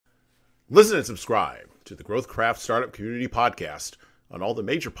Listen and subscribe to the GrowthCraft Startup Community Podcast on all the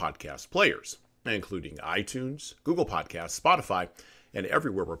major podcast players, including iTunes, Google Podcasts, Spotify, and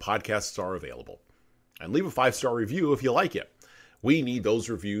everywhere where podcasts are available. And leave a 5-star review if you like it. We need those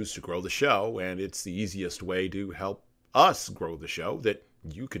reviews to grow the show, and it's the easiest way to help us grow the show that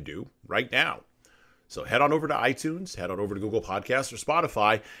you could do right now. So head on over to iTunes, head on over to Google Podcasts or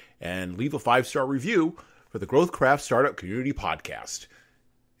Spotify, and leave a 5-star review for the GrowthCraft Startup Community Podcast.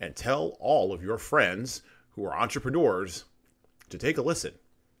 And tell all of your friends who are entrepreneurs to take a listen.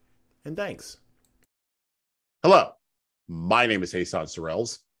 And thanks. Hello, my name is Hassan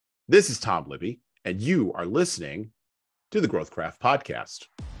Sorrells. This is Tom Libby, and you are listening to the GrowthCraft Podcast.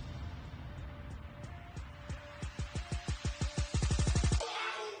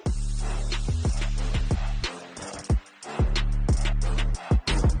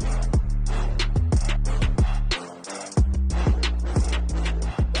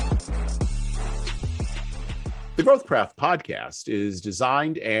 The GrowthCraft Podcast is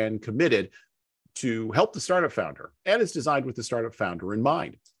designed and committed to help the startup founder, and it's designed with the startup founder in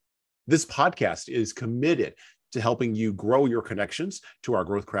mind. This podcast is committed to helping you grow your connections to our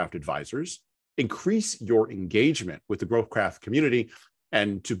GrowthCraft advisors, increase your engagement with the GrowthCraft community,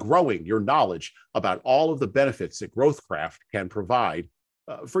 and to growing your knowledge about all of the benefits that GrowthCraft can provide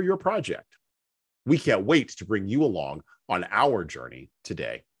for your project. We can't wait to bring you along on our journey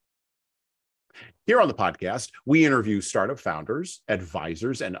today. Here on the podcast, we interview startup founders,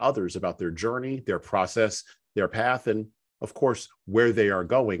 advisors, and others about their journey, their process, their path, and of course, where they are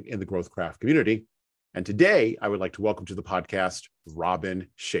going in the GrowthCraft community. And today, I would like to welcome to the podcast, Robin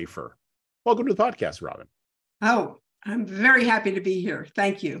Schaffer. Welcome to the podcast, Robin. Oh, I'm very happy to be here.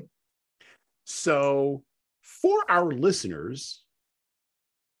 Thank you. So for our listeners,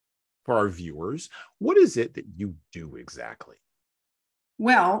 for our viewers, what is it that you do exactly?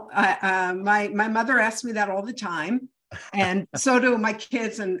 Well, my mother asks me that all the time, and so do my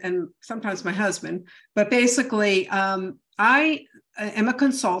kids and sometimes my husband. But basically, I am a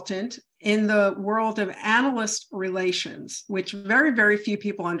consultant in the world of analyst relations, which very, very few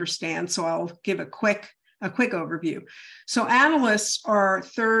people understand. So I'll give a quick overview. So analysts are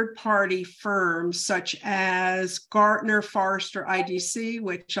third-party firms such as Gartner, Forrester, IDC,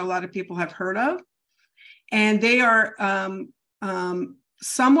 which a lot of people have heard of, and they are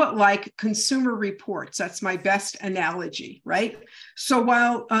somewhat like consumer reports. That's my best analogy, right? So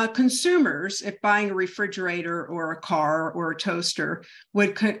while consumers, if buying a refrigerator or a car or a toaster,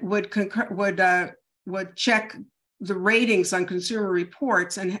 would check the ratings on consumer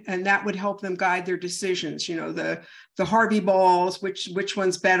reports, and that would help them guide their decisions. You know, the Harvey balls, which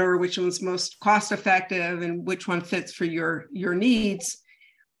one's better, which one's most cost effective, and which one fits for your needs.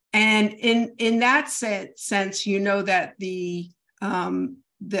 And in that sense, you know that the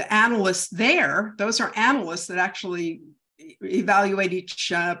analysts there, those are analysts that actually evaluate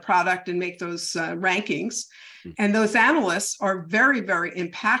each product and make those rankings. And those analysts are very, very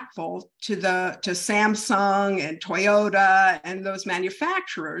impactful to Samsung and Toyota and those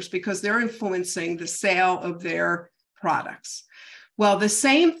manufacturers because they're influencing the sale of their products. Well, the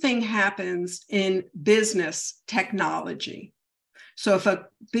same thing happens in business technology. So if a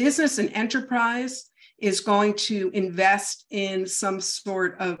business and enterprise is going to invest in some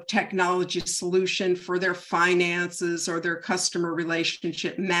sort of technology solution for their finances or their customer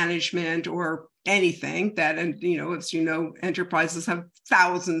relationship management or anything that, and as you know, enterprises have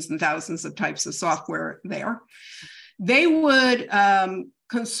thousands and thousands of types of software there. They would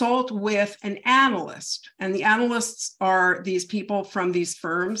consult with an analyst, and the analysts are these people from these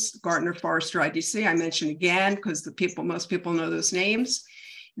firms, Gartner, Forrester, IDC. I mention again because most people know those names,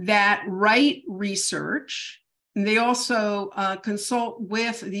 that write research. And they also consult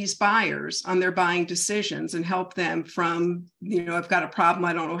with these buyers on their buying decisions and help them from, I've got a problem,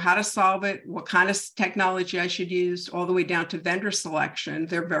 I don't know how to solve it, what kind of technology I should use, all the way down to vendor selection.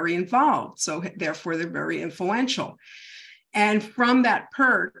 They're very involved. So therefore, they're very influential. And from that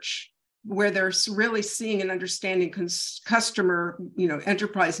perch, where they're really seeing and understanding customer,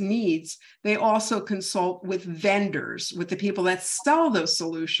 enterprise needs, they also consult with vendors, with the people that sell those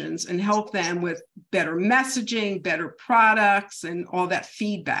solutions and help them with better messaging, better products, and all that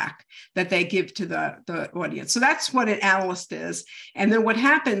feedback that they give to the audience. So that's what an analyst is. And then what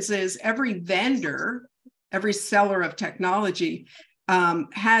happens is every vendor, every seller of technology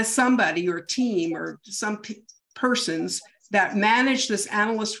has somebody or team or some persons that manage this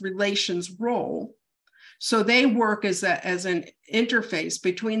analyst relations role. So they work as an interface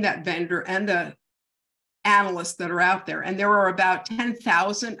between that vendor and the analysts that are out there. And there are about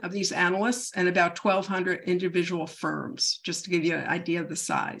 10,000 of these analysts and about 1,200 individual firms, just to give you an idea of the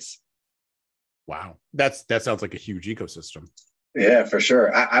size. Wow. That sounds like a huge ecosystem. Yeah, for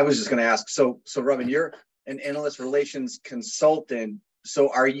sure. I was just going to ask, so Robin, you're an analyst relations consultant.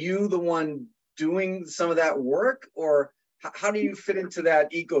 So are you the one doing some of that work, or how do you fit into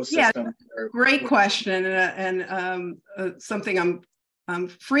that ecosystem? Yeah, great question, and something I'm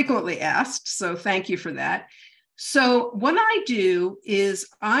frequently asked. So thank you for that. So what I do is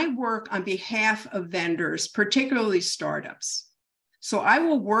I work on behalf of vendors, particularly startups. So I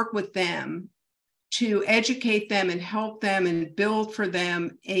will work with them to educate them and help them and build for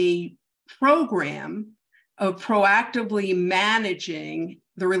them a program of proactively managing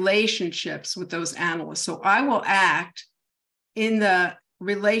the relationships with those analysts. So I will act in the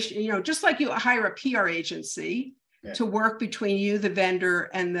relation, just like you hire a PR agency to work between you, the vendor,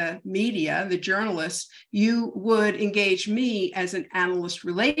 and the media, the journalists, you would engage me as an analyst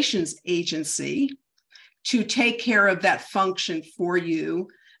relations agency to take care of that function for you.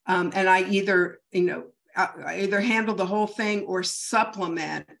 And I either handle the whole thing or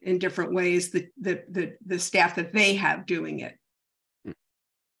supplement in different ways the staff that they have doing it.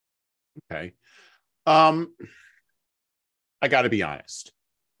 Okay. I got to be honest.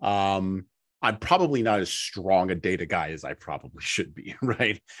 I'm probably not as strong a data guy as I probably should be,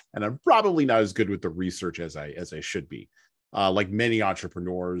 right? And I'm probably not as good with the research as I should be. Like many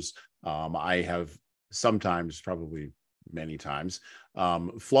entrepreneurs, I have sometimes, probably many times,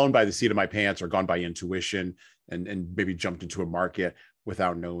 flown by the seat of my pants or gone by intuition and maybe jumped into a market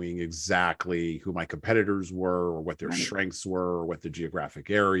without knowing exactly who my competitors were or what their strengths were or what the geographic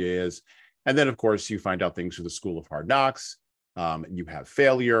area is. And then, of course, you find out things through the school of hard knocks. You have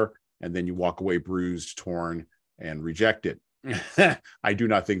failure, and then you walk away bruised, torn, and rejected. I do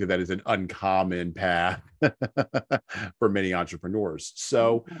not think that is an uncommon path for many entrepreneurs.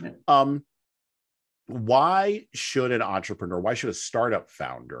 So, why should a startup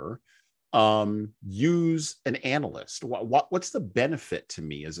founder use an analyst? What's the benefit to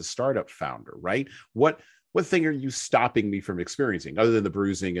me as a startup founder, right? What thing are you stopping me from experiencing, other than the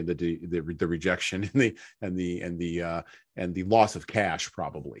bruising and the rejection and the loss of cash,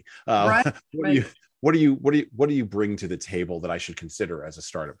 probably? Right. What do you bring to the table that I should consider as a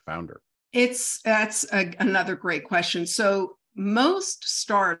startup founder? That's another great question. So most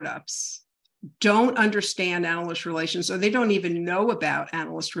startups don't understand analyst relations, or they don't even know about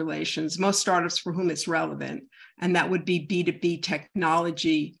analyst relations. Most startups for whom it's relevant, and that would be B2B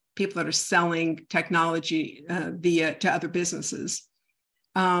technology, people that are selling technology to other businesses.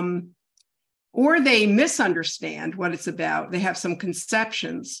 Or they misunderstand what it's about. They have some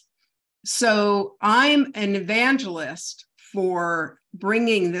conceptions. So I'm an evangelist for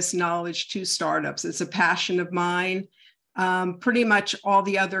bringing this knowledge to startups. It's a passion of mine. Pretty much all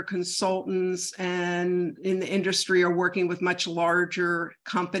the other consultants and in the industry are working with much larger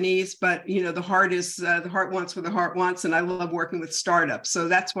companies, but the heart wants what the heart wants, and I love working with startups. So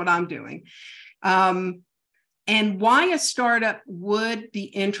that's what I'm doing. And why a startup would be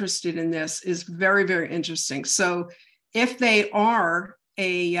interested in this is very, very interesting. So if they are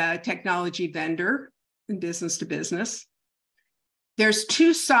a technology vendor in business to business, there's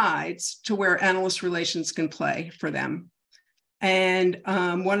two sides to where analyst relations can play for them. And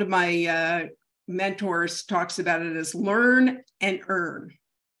one of my mentors talks about it as learn and earn,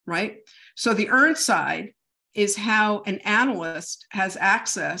 right? So the earn side is how an analyst has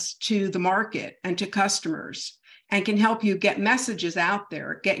access to the market and to customers and can help you get messages out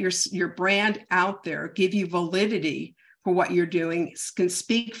there, get your brand out there, give you validity for what you're doing, can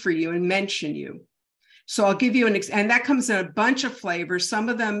speak for you and mention you. So I'll give you and that comes in a bunch of flavors. Some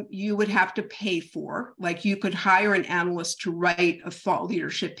of them you would have to pay for, like you could hire an analyst to write a thought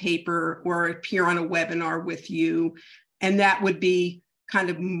leadership paper or appear on a webinar with you. And that would be kind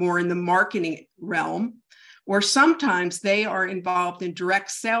of more in the marketing realm. Or sometimes they are involved in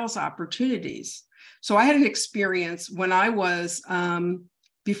direct sales opportunities. So I had an experience when I was,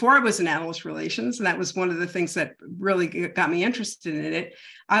 before I was in analyst relations, and that was one of the things that really got me interested in it.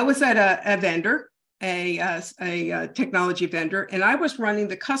 I was at a vendor, a technology vendor, and I was running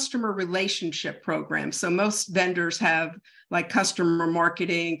the customer relationship program. So most vendors have like customer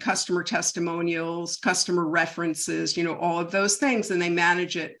marketing, customer testimonials, customer references, all of those things, and they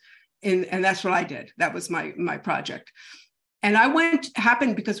manage it. And that's what I did. That was my project. And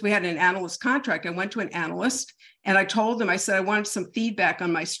happened because we had an analyst contract. I went to an analyst and I told him, I said, I wanted some feedback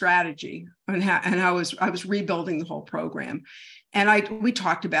on my strategy and how I was rebuilding the whole program. And we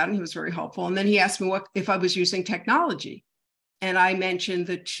talked about it, and he was very helpful. And then he asked me if I was using technology. And I mentioned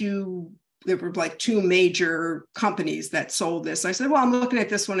there were like two major companies that sold this. I said, well, I'm looking at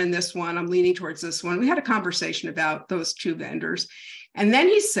this one and this one. I'm leaning towards this one. We had a conversation about those two vendors. And then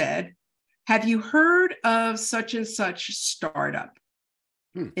he said, have you heard of such and such startup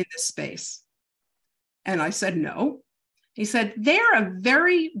in this space? And I said, no. He said, they're a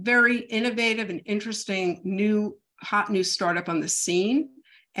very, very innovative and interesting hot new startup on the scene.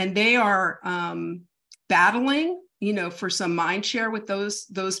 And they are battling, for some mind share with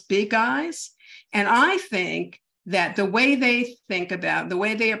those big guys. And I think that the way they think about, the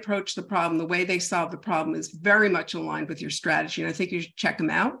way they approach the problem, the way they solve the problem is very much aligned with your strategy. And I think you should check them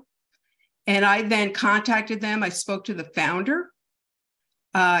out. And I then contacted them. I spoke to the founder.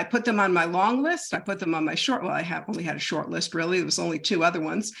 I put them on my long list. I put them on my short. Well, I only had a short list, really. There was only 2 other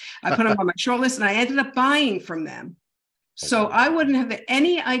ones. I put them on my short list, and I ended up buying from them. So I wouldn't have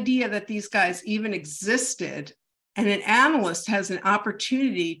any idea that these guys even existed. And an analyst has an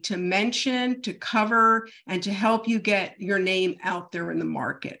opportunity to mention, to cover, and to help you get your name out there in the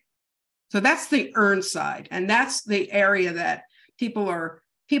market. So that's the earn side. And that's the area that people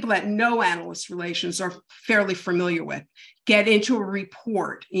that know analyst relations are fairly familiar with. Get into a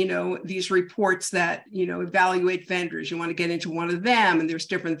report, these reports that, evaluate vendors. You want to get into one of them, and there's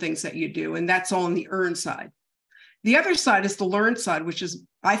different things that you do. And that's all on the earn side. The other side is the learn side, which is,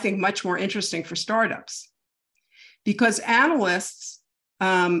 I think, much more interesting for startups, because analysts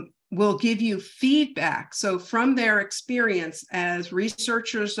will give you feedback. So from their experience as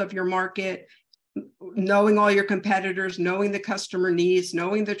researchers of your market, knowing all your competitors, knowing the customer needs,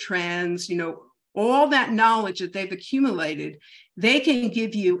 knowing the trends, all that knowledge that they've accumulated, they can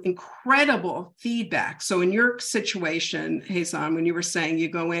give you incredible feedback. So in your situation, Hasan, when you were saying you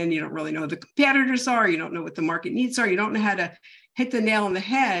go in, you don't really know who the competitors are, you don't know what the market needs are, you don't know how to hit the nail on the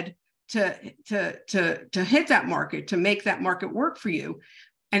head to hit that market, to make that market work for you.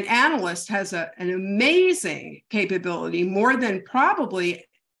 An analyst has an amazing capability, more than probably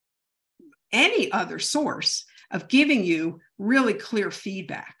any other source, of giving you really clear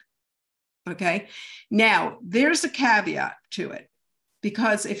feedback. Okay. Now, there's a caveat to it,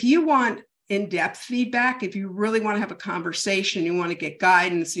 because if you want in-depth feedback, if you really want to have a conversation, you want to get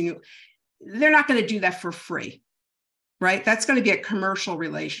guidance, they're not going to do that for free, right? That's going to be a commercial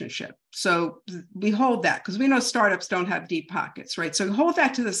relationship. So we hold that, because we know startups don't have deep pockets, right? So we hold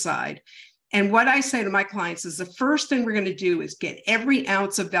that to the side. And what I say to my clients is the first thing we're going to do is get every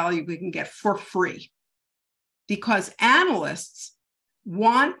ounce of value we can get for free, because analysts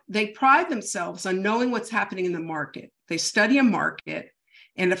they pride themselves on knowing what's happening in the market. They study a market.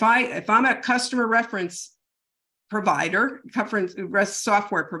 And if I'm a customer reference provider,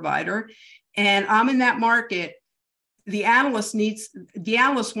 software provider, and I'm in that market, the analyst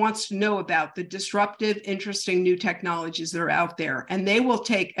wants to know about the disruptive, interesting new technologies that are out there. And they will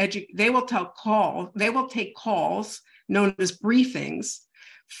take calls known as briefings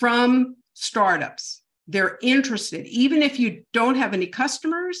from startups. They're interested, even if you don't have any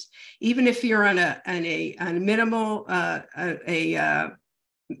customers, even if you're on a minimal, I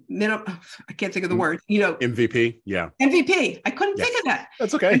can't think of the word, MVP. Yeah. MVP. I couldn't think of that.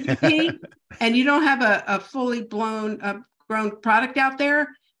 That's okay. MVP, and you don't have a fully grown product out there.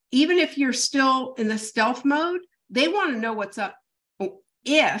 Even if you're still in the stealth mode, they want to know what's up.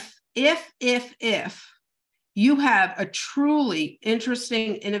 If you have a truly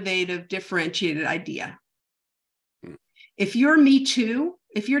interesting, innovative, differentiated idea. If you're me too,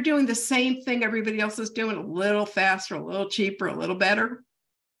 if you're doing the same thing everybody else is doing, a little faster, a little cheaper, a little better,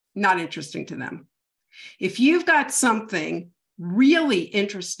 not interesting to them. If you've got something really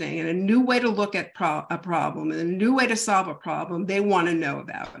interesting and a new way to look at a problem and a new way to solve a problem, they want to know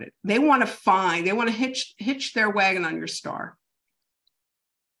about it. They want to hitch their wagon on your star.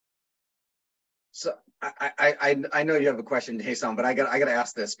 So I know you have a question, Hasan, but I got to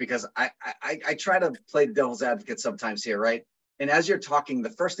ask this, because I try to play devil's advocate sometimes here, right? And as you're talking,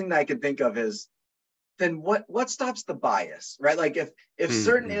 the first thing that I can think of is, then what stops the bias, right? Like if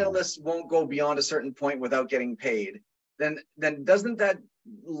certain analysts won't go beyond a certain point without getting paid, then doesn't that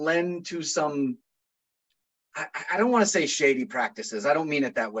lend to some, I don't want to say shady practices. I don't mean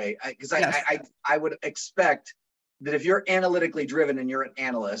it that way, because I would expect that if you're analytically driven and you're an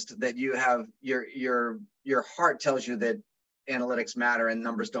analyst, that you have your heart tells you that analytics matter and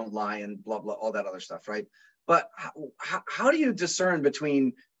numbers don't lie and blah blah, all that other stuff, right? But how do you discern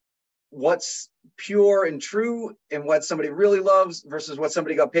between what's pure and true and what somebody really loves versus what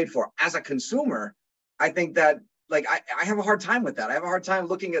somebody got paid for? As a consumer, I think that, like, I have a hard time with that. I have a hard time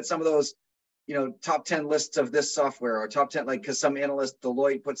looking at some of those, top 10 lists of this software, or top 10, like, because some analyst,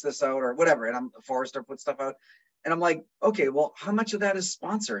 Deloitte, puts this out or whatever, and Forrester puts stuff out. And I'm like, okay, well, how much of that is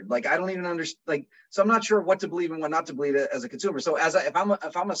sponsored? Like, I don't even understand. Like, so I'm not sure what to believe and what not to believe as a consumer. So if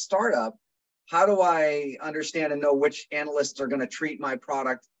I'm a startup, how do I understand and know which analysts are going to treat my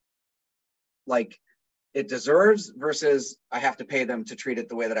product like it deserves versus I have to pay them to treat it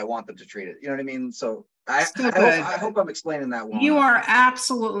the way that I want them to treat it. You know what I mean? So I hope I'm explaining that well. You are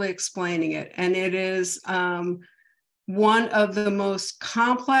absolutely explaining it. And it is one of the most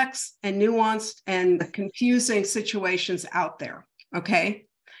complex and nuanced and confusing situations out there. Okay.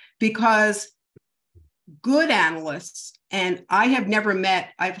 Because good analysts, and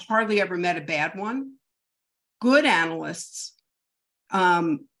I've hardly ever met a bad one. Good analysts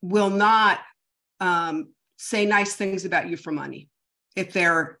will not say nice things about you for money if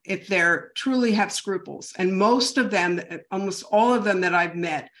they're truly have scruples. And most of them, almost all of them that I've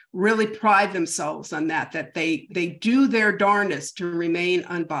met, really pride themselves on that they do their darnest to remain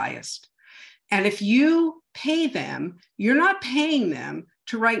unbiased. And if you pay them, you're not paying them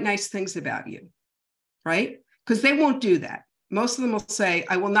to write nice things about you, right? Because they won't do that. Most of them will say,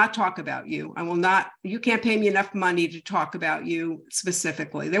 I will not talk about you. You can't pay me enough money to talk about you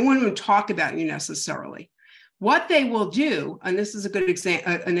specifically. They won't even talk about you necessarily. What they will do, and this is a good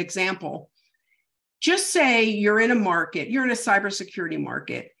example, just say you're in a cybersecurity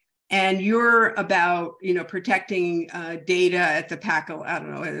market, and you're about, protecting data at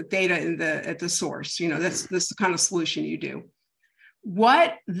the data at the source. That's the kind of solution you do.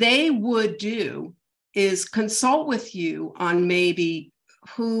 What they would do is consult with you on maybe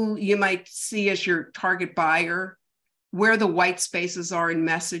who you might see as your target buyer, where the white spaces are in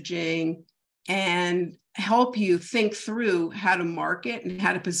messaging, and help you think through how to market and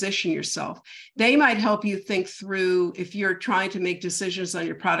how to position yourself. They might help you think through, if you're trying to make decisions on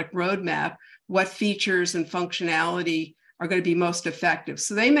your product roadmap, what features and functionality are going to be most effective.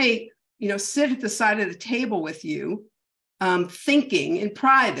 So they may, sit at the side of the table with you, thinking in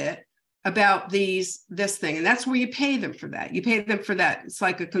private about this thing. And that's where you pay them for that. You pay them for that. It's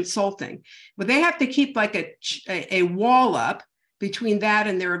like a consulting. But they have to keep like a wall up between that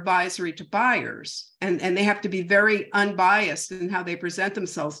and their advisory to buyers. And they have to be very unbiased in how they present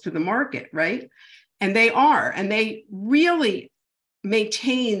themselves to the market, right? And they are. And they really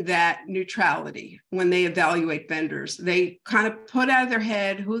maintain that neutrality when they evaluate vendors. They kind of put out of their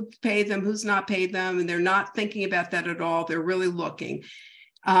head who paid them, who's not paid them, and they're not thinking about that at all. They're really looking.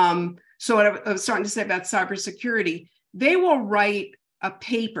 So what I was starting to say about cybersecurity, they will write a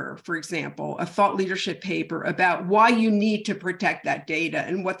paper, for example, a thought leadership paper about why you need to protect that data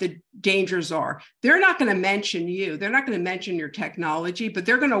and what the dangers are. They're not going to mention you. They're not going to mention your technology, but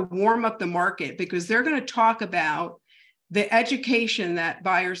they're going to warm up the market because they're going to talk about the education that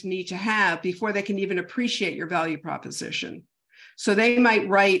buyers need to have before they can even appreciate your value proposition. So they might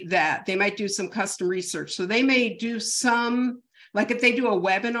write that. They might do some custom research. So they may do some, like if they do a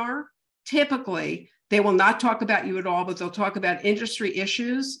webinar, typically they will not talk about you at all, but they'll talk about industry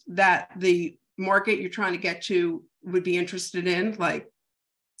issues that the market you're trying to get to would be interested in, like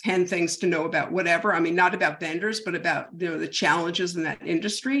 10 things to know about whatever. I mean, not about vendors, but about the challenges in that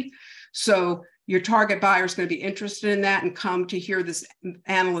industry. So your target buyer is going to be interested in that and come to hear this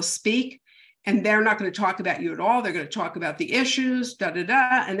analyst speak. And they're not going to talk about you at all. They're going to talk about the issues, and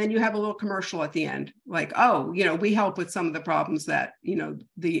then you have a little commercial at the end, like, oh, we help with some of the problems that,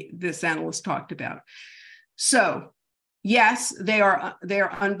 this analyst talked about. So yes, they are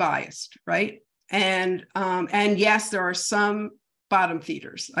unbiased, right? And yes, there are some bottom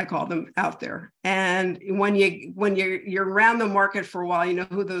feeders, I call them, out there. And when you're around the market for a while, you know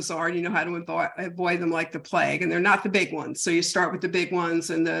who those are, and you know how to avoid them like the plague. And they're not the big ones. So you start with the big ones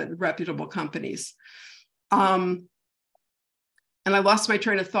and the reputable companies. And I lost my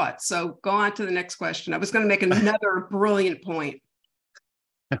train of thought. So go on to the next question. I was going to make another brilliant point.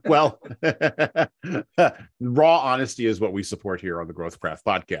 Well, raw honesty is what we support here on the GrowthCraft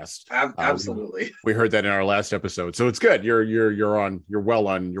podcast. Absolutely. We heard that in our last episode, so it's good. You're well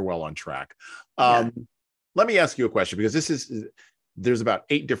on track. Let me ask you a question, because there's about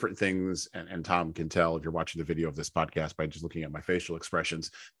 8 different things, and Tom can tell if you're watching the video of this podcast by just looking at my facial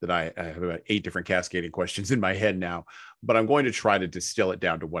expressions that I have about 8 different cascading questions in my head now, but I'm going to try to distill it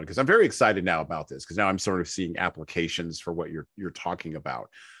down to one, because I'm very excited now about this, because now I'm sort of seeing applications for what you're talking about.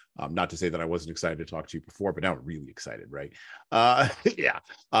 Not to say that I wasn't excited to talk to you before, but now I'm really excited, right?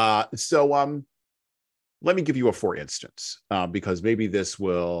 So let me give you a for instance, because maybe this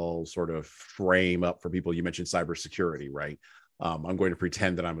will sort of frame up for people. You mentioned cybersecurity, right? I'm going to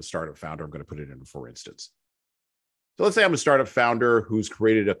pretend that I'm a startup founder. I'm going to put it in for instance. So let's say I'm a startup founder who's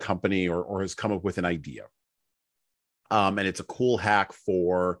created a company or has come up with an idea. And it's a cool hack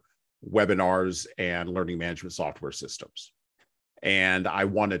for webinars and learning management software systems. And I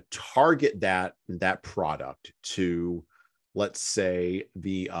want to target that product to, let's say,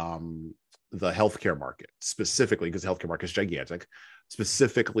 the healthcare market specifically, because the healthcare market is gigantic,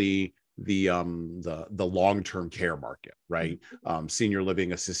 specifically the long-term care market, right? Senior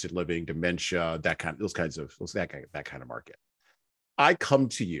living, assisted living, dementia, that kind of market. I come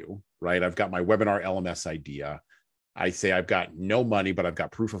to you, right? I've got my webinar LMS idea. I say I've got no money, but I've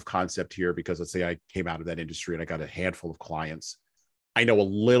got proof of concept here because let's say I came out of that industry and I got a handful of clients. I know a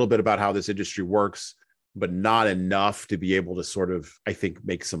little bit about how this industry works, but not enough to be able to sort of, I think,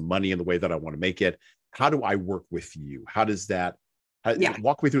 make some money in the way that I want to make it. How do I work with you? How does that,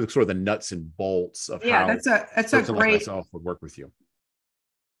 walk me through the sort of the nuts and bolts of how that's a great, like myself would work with you.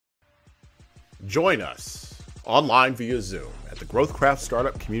 Join us online via Zoom at the GrowthCraft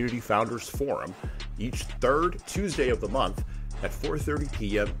Startup Community Founders Forum each third Tuesday of the month at 4:30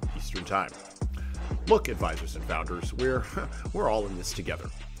 p.m. Eastern Time. Look, advisors and founders, we're all in this together.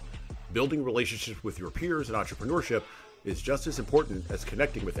 Building relationships with your peers in entrepreneurship is just as important as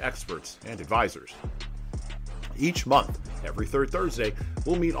connecting with experts and advisors. Each month, every third Thursday,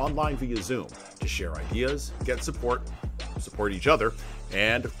 we'll meet online via Zoom to share ideas, get support each other,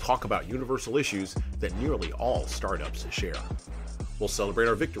 and talk about universal issues that nearly all startups share. We'll celebrate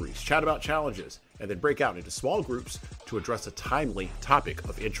our victories, chat about challenges, and then break out into small groups to address a timely topic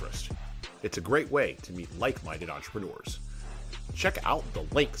of interest. It's a great way to meet like-minded entrepreneurs. Check out the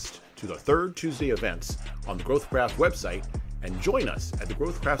links to the third Tuesday events on the GrowthCraft website and join us at the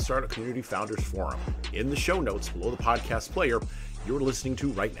GrowthCraft Startup Community Founders Forum in the show notes below the podcast player you're listening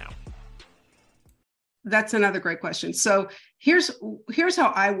to right now. That's another great question. So here's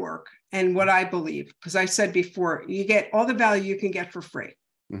how I work and what I believe, because I said before, you get all the value you can get for free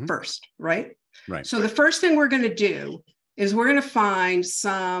first, right? Right. So the first thing we're going to do is we're going to find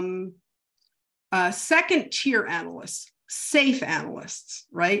some second tier analysts, safe analysts,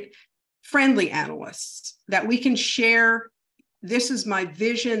 right? Friendly analysts that we can share. This is my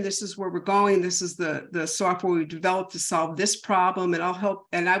vision. This is where we're going. This is the software we developed to solve this problem.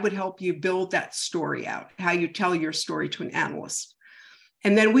 And I would help you build that story out, how you tell your story to an analyst.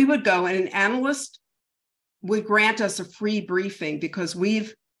 And then we would go, and an analyst would grant us a free briefing because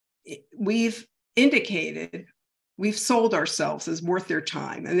we've indicated, we've sold ourselves as worth their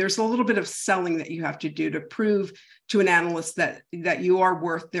time. And there's a little bit of selling that you have to do to prove to an analyst that you are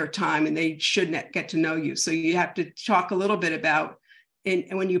worth their time and they should get to know you. So you have to talk a little bit about, and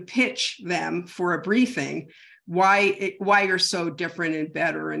when you pitch them for a briefing, why you're so different and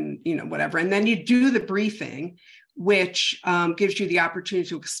better and whatever. And then you do the briefing, which gives you the opportunity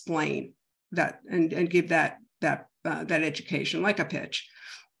to explain that and give that education like a pitch.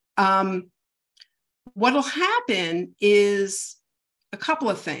 What'll happen is a couple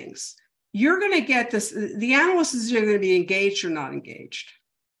of things. You're going to get this, the analyst is either going to be engaged or not engaged,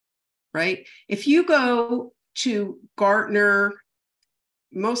 right? If you go to Gartner,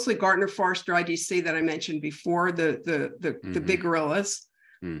 mostly Gartner, Forrester, IDC that I mentioned before, the big gorillas,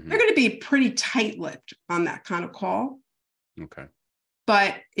 they're going to be pretty tight-lipped on that kind of call. Okay.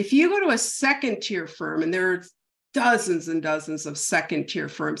 But if you go to a second tier firm, and there are dozens and dozens of second tier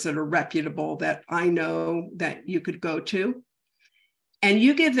firms that are reputable that I know that you could go to, and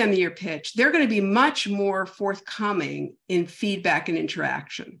you give them your pitch, they're going to be much more forthcoming in feedback and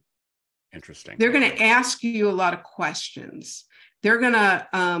interaction. Interesting. They're going to ask you a lot of questions. They're going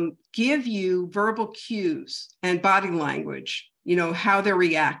to give you verbal cues and body language, how they're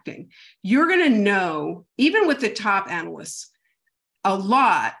reacting. You're going to know, even with the top analysts, a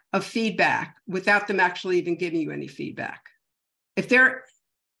lot of feedback without them actually even giving you any feedback. If they're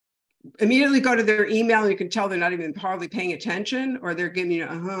immediately go to their email, and you can tell they're not even hardly paying attention, or they're giving you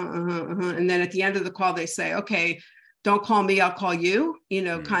and then at the end of the call they say, okay, don't call me, I'll call you,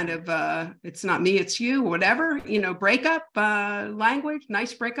 kind of it's not me, it's you, whatever, breakup language,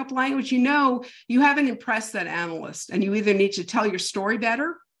 nice breakup language. You haven't impressed that analyst, and you either need to tell your story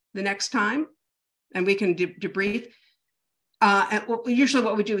better the next time, and we can debrief. And usually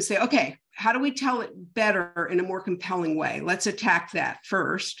what we do is say, okay, how do we tell it better in a more compelling way? Let's attack that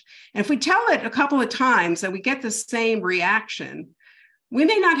first. And if we tell it a couple of times and we get the same reaction, we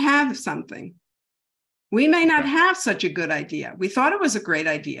may not have something. We may not have such a good idea. We thought it was a great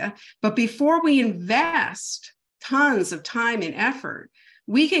idea, but before we invest tons of time and effort,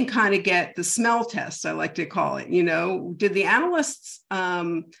 we can kind of get the smell test, I like to call it. Did the analysts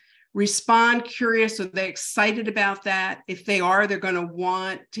respond curious? Are they excited about that? If they are, they're going to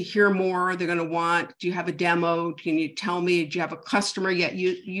want to hear more. They're going to want, do you have a demo? Can you tell me, do you have a customer yet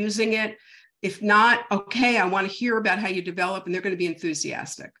using it? If not, okay, I want to hear about how you develop, and they're going to be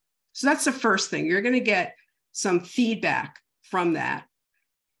enthusiastic. So that's the first thing. You're going to get some feedback from that.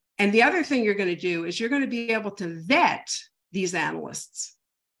 And the other thing you're going to do is you're going to be able to vet these analysts,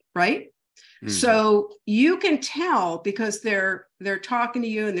 right? Mhm. So you can tell because they're talking to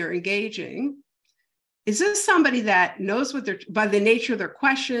you and they're engaging. Is this somebody that knows what they're, by the nature of their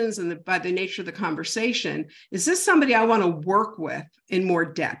questions and by the nature of the conversation, is this somebody I want to work with in more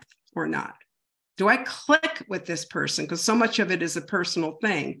depth or not? Do I click with this person? Because so much of it is a personal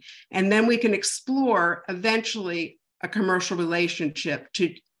thing. And then we can explore eventually a commercial relationship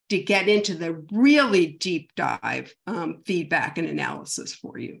to get into the really deep dive feedback and analysis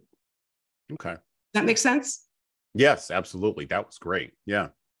for you. Okay. That makes sense? Yes, absolutely. That was great. Yeah.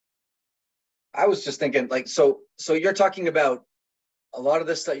 I was just thinking, like, so you're talking about a lot of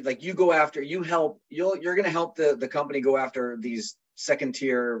this stuff, like you're going to help the company go after these second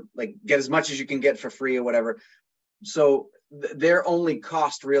tier, like get as much as you can get for free or whatever. So their only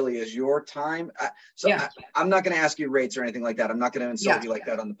cost really is your time. I'm not going to ask you rates or anything like that. I'm not going to insult you like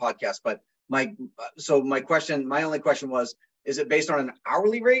that on the podcast. But my only question was, is it based on an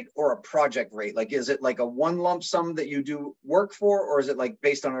hourly rate or a project rate? Like, is it like a one lump sum that you do work for, or is it like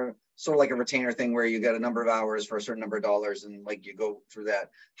based on a sort of like a retainer thing where you get a number of hours for a certain number of dollars and like you go through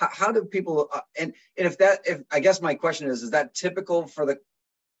that? How do people, and if I guess my question is that typical for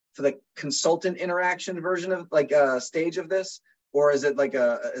the consultant interaction version of like a stage of this, or is it like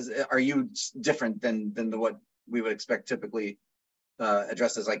are you different than what we would expect typically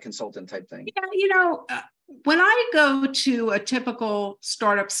addressed as like consultant type thing? Yeah, when I go to a typical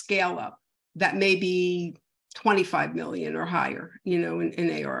startup scale up that may be 25 million or higher,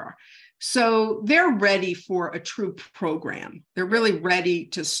 in ARR. So they're ready for a true program. They're really ready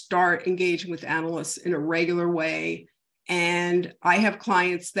to start engaging with analysts in a regular way. And I have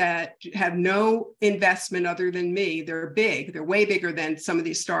clients that have no investment other than me. They're big. They're way bigger than some of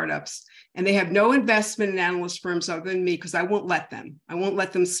these startups. And they have no investment in analyst firms other than me because I won't let them. I won't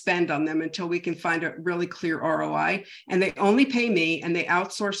let them spend on them until we can find a really clear ROI. And they only pay me and they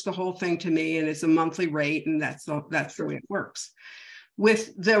outsource the whole thing to me. And it's a monthly rate. And that's the way it works.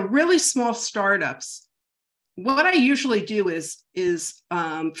 With the really small startups, what I usually do is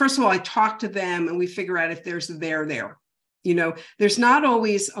first of all, I talk to them and we figure out if there's a there. There's not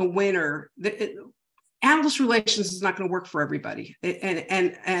always a winner. Analyst relations is not going to work for everybody.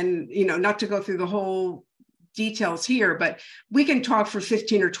 And not to go through the whole details here, but we can talk for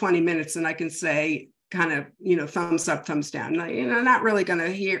 15 or 20 minutes and I can say kind of, thumbs up, thumbs down. Not really going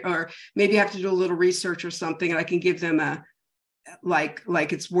to hear, or maybe have to do a little research or something. And I can give them a, like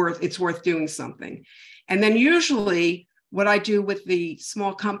it's worth doing something. And then usually what I do with the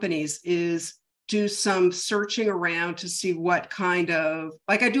small companies is do some searching around to see what kind of,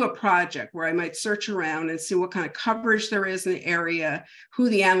 like I do a project where I might search around and see what kind of coverage there is in the area, who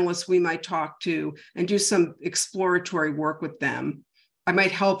the analysts we might talk to, and do some exploratory work with them. I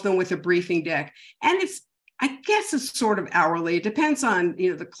might help them with a briefing deck. And I guess it's sort of hourly. It depends on,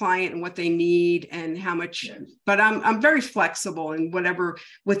 the client and what they need and how much, but I'm very flexible in whatever,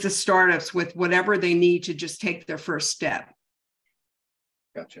 with the startups, with whatever they need to just take their first step.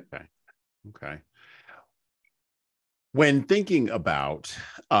 Gotcha. Okay. When thinking about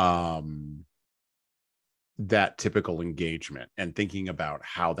that typical engagement and thinking about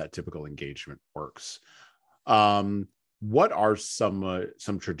how that typical engagement works, what are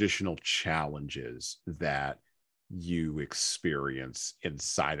some traditional challenges that you experience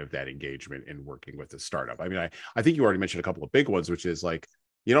inside of that engagement in working with a startup? I mean, I think you already mentioned a couple of big ones, which is like,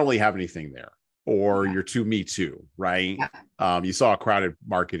 you don't really have anything there, or you're too me too, right? You saw a crowded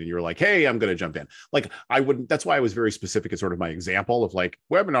market and you're like, hey, I'm going to jump in. Like that's why I was very specific in sort of my example of like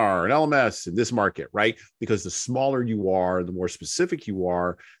webinar and LMS in this market, right? Because the smaller you are, the more specific you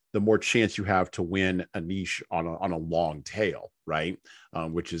are, the more chance you have to win a niche on a long tail, right?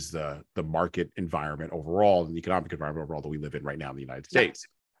 Which is the market environment overall and the economic environment overall that we live in right now in the United States,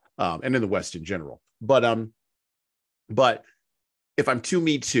 and in the West in general. But if I'm too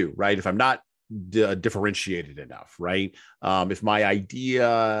me too, right? If I'm not differentiated enough, right? If my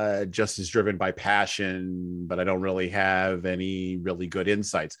idea just is driven by passion, but I don't really have any really good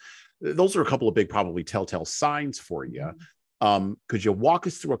insights, those are a couple of big, probably telltale signs for you. Could you walk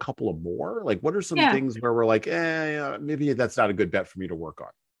us through a couple of more? Like, what are some things where we're like, maybe that's not a good bet for me to work on?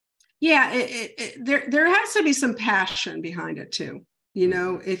 Yeah, there has to be some passion behind it too.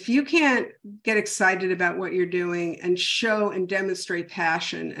 If you can't get excited about what you're doing and show and demonstrate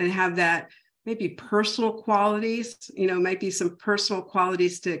passion and have that maybe personal qualities, might be some personal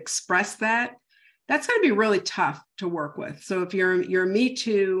qualities to express that's going to be really tough to work with. So if you're me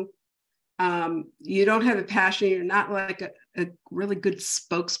too, you don't have a passion, you're not like a really good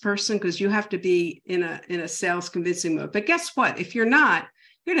spokesperson, because you have to be in a sales convincing mode. But guess what? If you're not,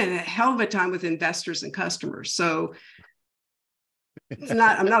 you're going to have a hell of a time with investors and customers. So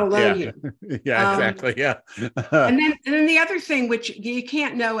I'm not alone here. Yeah, exactly. Yeah. and then the other thing, which you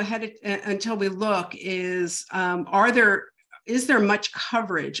can't know until we look, is is there much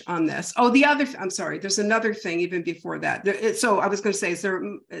coverage on this? Oh, I'm sorry, there's another thing even before that. So I was going to say,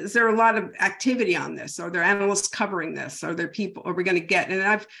 is there a lot of activity on this? Are there analysts covering this? Are there people, are we going to get, and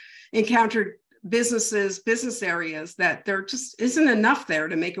I've encountered business areas that there just isn't enough there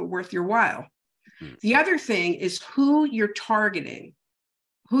to make it worth your while. The other thing is who you're targeting,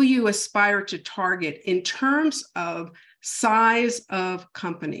 who you aspire to target in terms of size of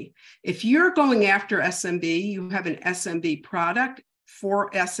company. If you're going after SMB, you have an SMB product for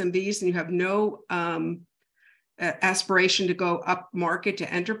SMBs and you have no aspiration to go up market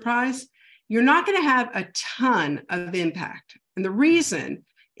to enterprise, you're not going to have a ton of impact. And the reason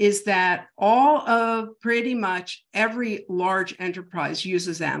is that pretty much every large enterprise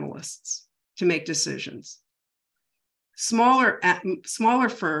uses analysts to make decisions. Smaller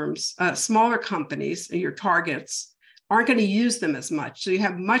firms, smaller companies, your targets, aren't going to use them as much. So you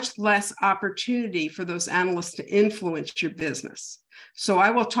have much less opportunity for those analysts to influence your business. So I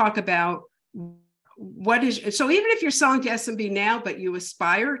will talk about so even if you're selling to SMB now, but you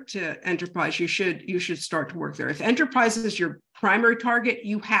aspire to enterprise, you should start to work there. If enterprise is your primary target,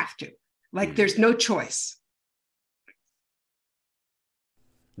 you have to. There's no choice.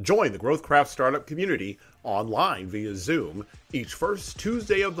 Join the GrowthCraft startup community online via Zoom each first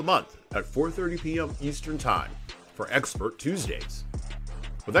Tuesday of the month at 4:30 p.m. Eastern Time for Expert Tuesdays.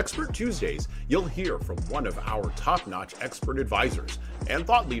 With Expert Tuesdays, you'll hear from one of our top-notch expert advisors and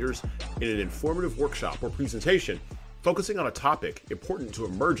thought leaders in an informative workshop or presentation focusing on a topic important to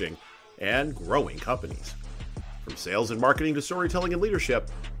emerging and growing companies. From sales and marketing to storytelling and leadership,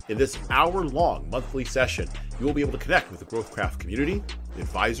 in this hour-long monthly session, you will be able to connect with the GrowthCraft community,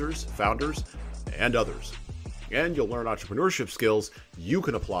 advisors, founders, and others. And you'll learn entrepreneurship skills you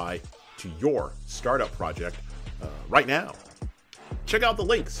can apply to your startup project right now. Check out the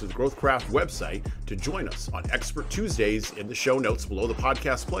links to the GrowthCraft website to join us on Expert Tuesdays in the show notes below the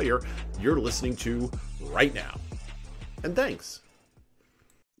podcast player you're listening to right now. And thanks.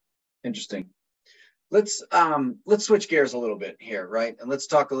 Interesting. Let's switch gears a little bit here, right? And let's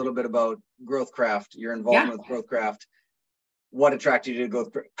talk a little bit about GrowthCraft, your involvement with GrowthCraft, what attracted you to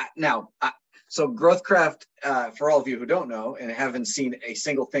GrowthCraft. Now, so GrowthCraft, for all of you who don't know and haven't seen a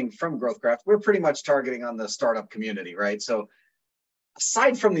single thing from GrowthCraft, we're pretty much targeting on the startup community, right? So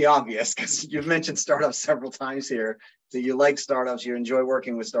aside from the obvious, because you've mentioned startups several times here, that you like startups, you enjoy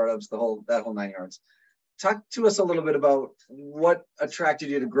working with startups, that whole 9 yards. Talk to us a little bit about what attracted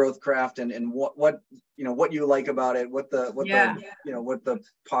you to GrowthCraft and what you like about it, what the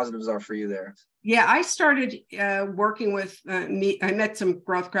positives are for you there. Yeah, I started working with I met some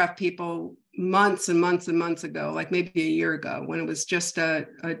GrowthCraft people months and months and months ago, like maybe a year ago, when it was just a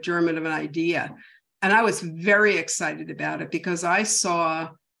germ of an idea. And I was very excited about it because I saw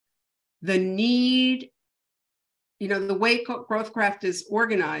the need. The way GrowthCraft is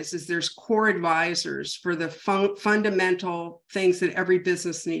organized is there's core advisors for the fundamental things that every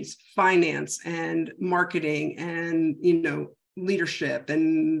business needs: finance and marketing and, leadership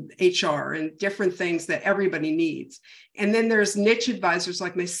and HR and different things that everybody needs. And then there's niche advisors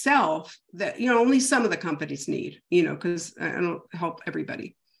like myself that, only some of the companies need, because I don't help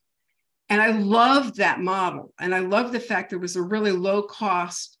everybody. And I loved that model. And I love the fact there was a really low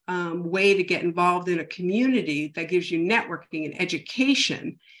cost way to get involved in a community that gives you networking and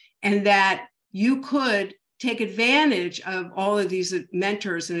education, and that you could take advantage of all of these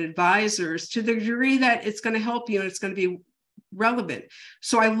mentors and advisors to the degree that it's going to help you and it's going to be relevant.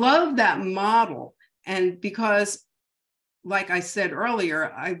 So I love that model. And because, like I said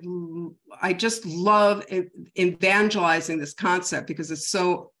earlier, I just love evangelizing this concept because it's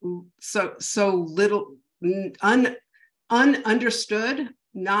so little ununderstood,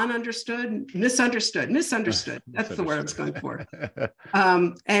 non-understood, misunderstood. That's the word I was going for.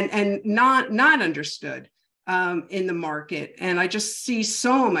 And not understood in the market. And I just see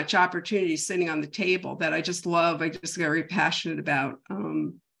so much opportunity sitting on the table that I just love. I just get very passionate about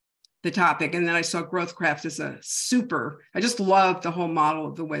the topic. And then I saw GrowthCraft as I just love the whole model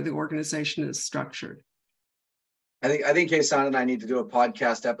of the way the organization is structured. I think Kaysan and I need to do a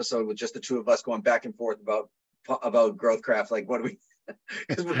podcast episode with just the two of us going back and forth about GrowthCraft. Like, what do we,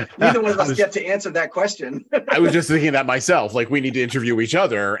 because neither one of us get to answer that question. I was just thinking that myself, like we need to interview each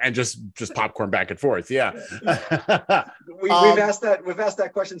other and just popcorn back and forth. Yeah. We've asked that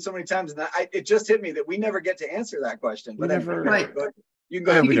question so many times, and it just hit me that we never get to answer that question. But never, right. You can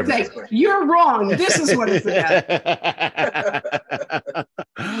go ahead. You can say, you're wrong. This is what it's about.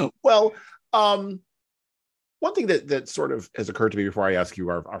 Well, One thing that sort of has occurred to me before I ask you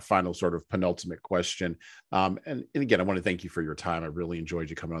our final sort of penultimate question, and again, I want to thank you for your time. I really enjoyed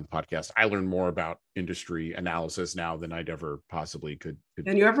you coming on the podcast. I learned more about industry analysis now than I'd ever possibly could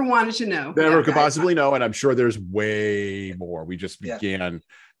than you ever wanted to know. Never could possibly know, and I'm sure there's way more. We just began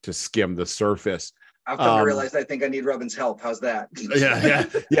to skim the surface. I've come to realize I think I need Robin's help. How's that?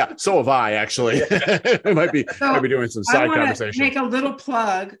 Yeah. So have I, actually. I might be doing some side conversation. Make a little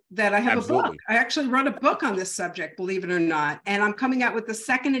plug that I have a book. I actually wrote a book on this subject, believe it or not, and I'm coming out with the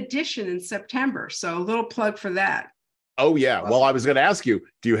second edition in September. So a little plug for that. Oh yeah. Awesome. Well, I was going to ask you,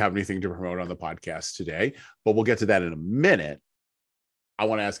 do you have anything to promote on the podcast today? But we'll get to that in a minute. I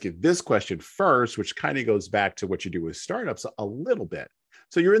want to ask you this question first, which kind of goes back to what you do with startups a little bit.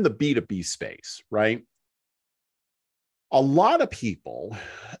 So you're in the B2B space, right? A lot of people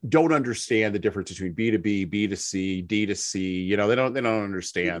don't understand the difference between B2B, B2C, D2C. You know, they don't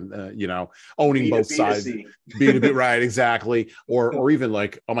understand, owning both sides. B2B, right? Exactly. Or even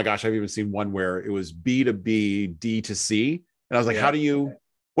like, oh my gosh, I've even seen one where it was B2B, D2C, and I was like,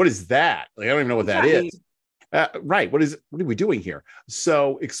 what is that? Like, I don't even know what that is. Right. What are we doing here?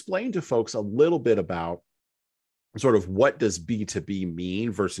 So explain to folks a little bit about sort of what does B2B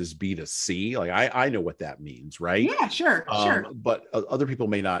mean versus B2C? Like I know what that means, right? Yeah, sure. But other people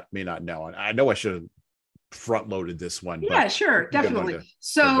may not know. And I know I should have front loaded this one. Yeah, sure, definitely.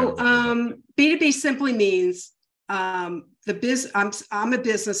 So B2B simply means I'm a business, I'm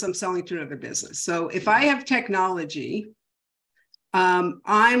selling to another business. So if I have technology, I'm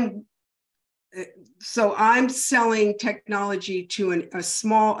selling technology to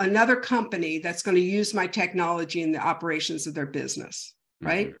another company that's going to use my technology in the operations of their business,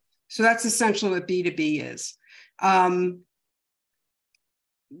 right? Mm-hmm. So that's essentially what B2B is. So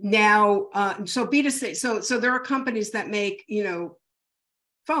B2C, so there are companies that make,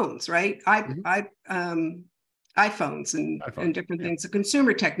 phones, right? iPhones and different things,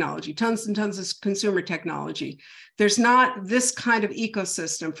 consumer technology, tons and tons of consumer technology. There's not this kind of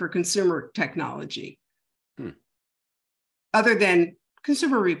ecosystem for consumer technology other than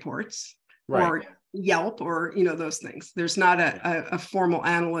Consumer Reports or Yelp or, those things. There's not a formal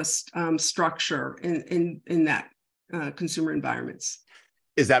analyst structure in that consumer environments.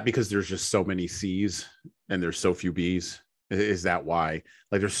 Is that because there's just so many C's and there's so few B's? Is that why?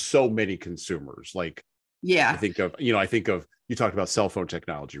 Like there's so many consumers, like, I think of, you talked about cell phone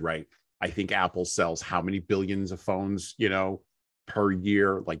technology, right? I think Apple sells how many billions of phones, per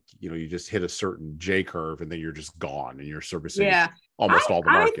year? Like, you just hit a certain J curve and then you're just gone and you're servicing almost all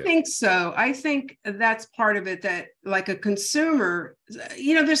the market. I think so. I think that's part of it, that like a consumer,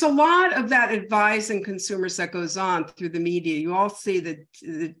 there's a lot of that advising consumers that goes on through the media. You all see through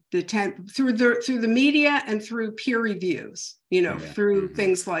the media and through peer reviews, through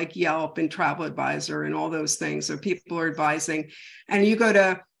things like Yelp and Travel Advisor and all those things. So people are advising, and you go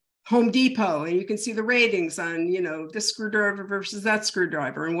to Home Depot and you can see the ratings on, this screwdriver versus that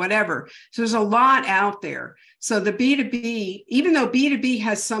screwdriver and whatever. So there's a lot out there. So the B2B, even though B2B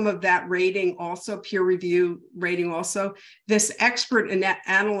has some of that rating also, peer review rating also, this expert and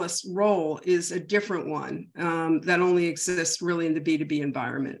analyst role is a different one that only exists really in the B2B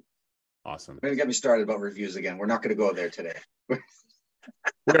environment. Awesome. You're going to get me started about reviews again. We're not going to go there today.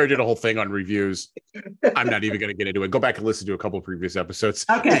 We already did a whole thing on reviews. I'm not even going to get into it. Go back and listen to a couple of previous episodes.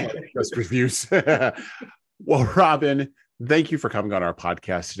 Okay. Just reviews. Well, Robin, thank you for coming on our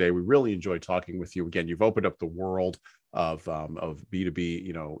podcast today. We really enjoyed talking with you. Again, you've opened up the world of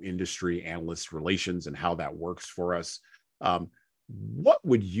B2B, industry analyst relations and how that works for us. What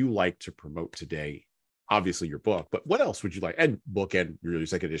would you like to promote today? Obviously your book, but what else would you like? And book and your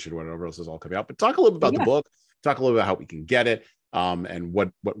second edition, whatever else is all coming out. But talk a little bit about the book. Talk a little bit about how we can get it. And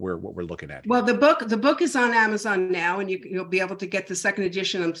what we're looking at here. Well, the book is on Amazon now, and you'll be able to get the second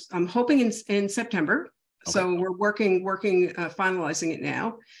edition. I'm hoping in September. Okay. So we're working finalizing it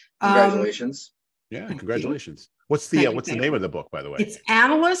now. Congratulations! Congratulations. What's the name of the book, by the way? It's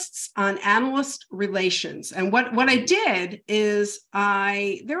Analysts on Analyst Relations. And what I did is there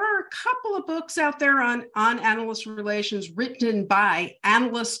are a couple of books out there on analyst relations written by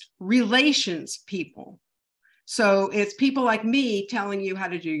analyst relations people. So it's people like me telling you how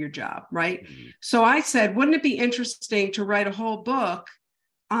to do your job, right? Mm-hmm. So I said, wouldn't it be interesting to write a whole book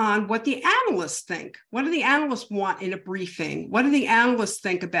on what the analysts think? What do the analysts want in a briefing? What do the analysts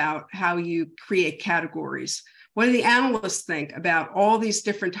think about how you create categories? What do the analysts think about all these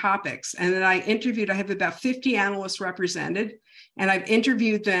different topics? And then I have about 50 analysts represented, and I've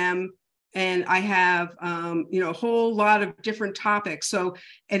interviewed them, and I have, a whole lot of different topics. So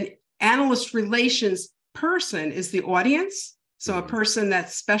an analyst relations person is the audience. So a person that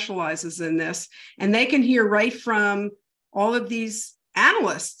specializes in this, and they can hear right from all of these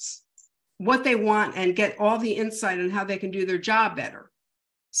analysts what they want and get all the insight on how they can do their job better.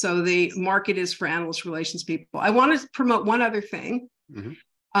 So the market is for analyst relations people. I want to promote one other thing. Mm-hmm.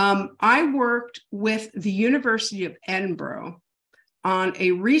 I worked with the University of Edinburgh on a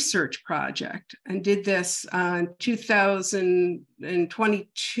research project and did this in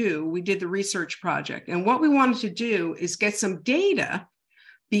 2022. We did the research project. And what we wanted to do is get some data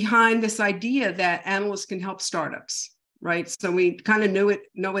behind this idea that analysts can help startups, right? So we kind of know it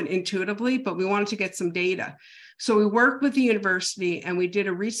intuitively, but we wanted to get some data. So we worked with the university and we did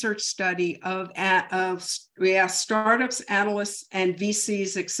a research study we asked startups, analysts, and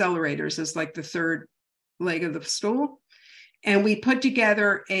VCs accelerators as like the third leg of the stool. And we put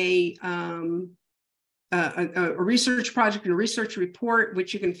together a research project and a research report,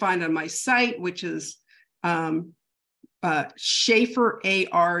 which you can find on my site, which is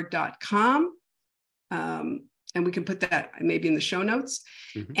schafferar.com. And we can put that maybe in the show notes.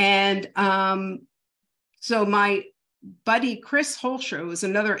 Mm-hmm. And so my buddy, Chris Holscher, who is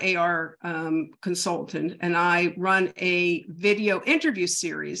another AR consultant, and I run a video interview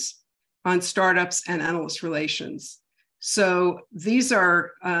series on startups and analyst relations. So these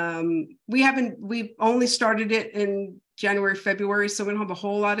are, we've only started it in January, February, so we don't have a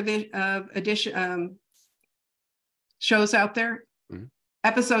whole lot of shows out there. Mm-hmm.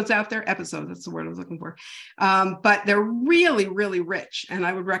 Episodes, that's the word I was looking for. But they're really, really rich. And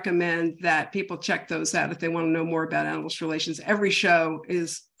I would recommend that people check those out if they want to know more about analyst relations. Every show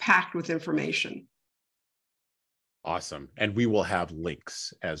is packed with information. Awesome. And we will have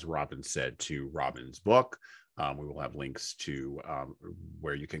links, as Robin said, to Robin's book. We will have links to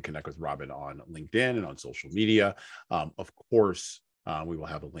where you can connect with Robin on LinkedIn and on social media. Of course, we will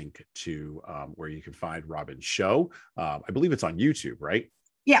have a link to where you can find Robin's show. I believe it's on YouTube, right?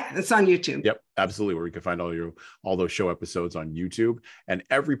 Yeah, it's on YouTube. Yep, absolutely. Where you can find all those show episodes on YouTube and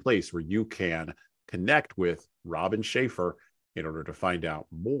every place where you can connect with Robin Schaffer in order to find out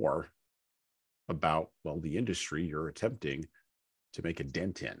more about, well, the industry you're attempting to make a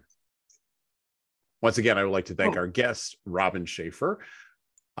dent in. Once again, I would like to thank our guest, Robin Schaffer.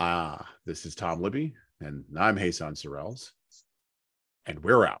 This is Tom Libby, and I'm Hasan Sorrells. And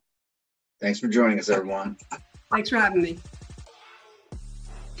we're out. Thanks for joining us, everyone. Thanks for having me.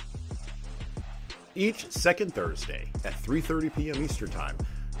 Each second Thursday at 3:30 p.m. Eastern Time,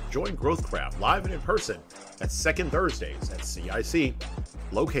 join GrowthCraft live and in person at Second Thursdays at CIC,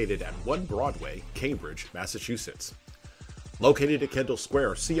 located at 1 Broadway, Cambridge, Massachusetts. Located at Kendall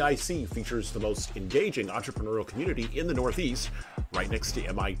Square, CIC features the most engaging entrepreneurial community in the Northeast, right next to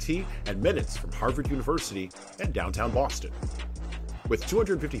MIT and minutes from Harvard University and downtown Boston. With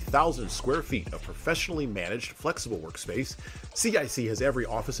 250,000 square feet of professionally managed flexible workspace, CIC has every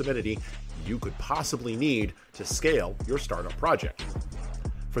office amenity you could possibly need to scale your startup project.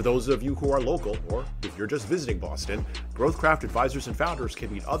 For those of you who are local, or if you're just visiting Boston, GrowthCraft advisors and founders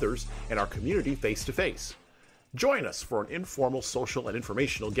can meet others in our community face-to-face. Join us for an informal social and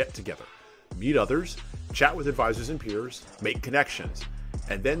informational get-together. Meet others, chat with advisors and peers, make connections,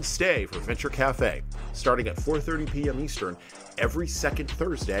 and then stay for Venture Cafe, starting at 4:30 p.m. Eastern every second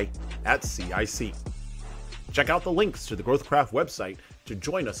Thursday at CIC. Check out the links to the GrowthCraft website to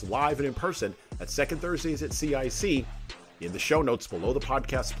join us live and in person at Second Thursdays at CIC in the show notes below the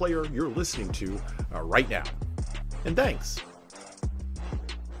podcast player you're listening to right now. And thanks.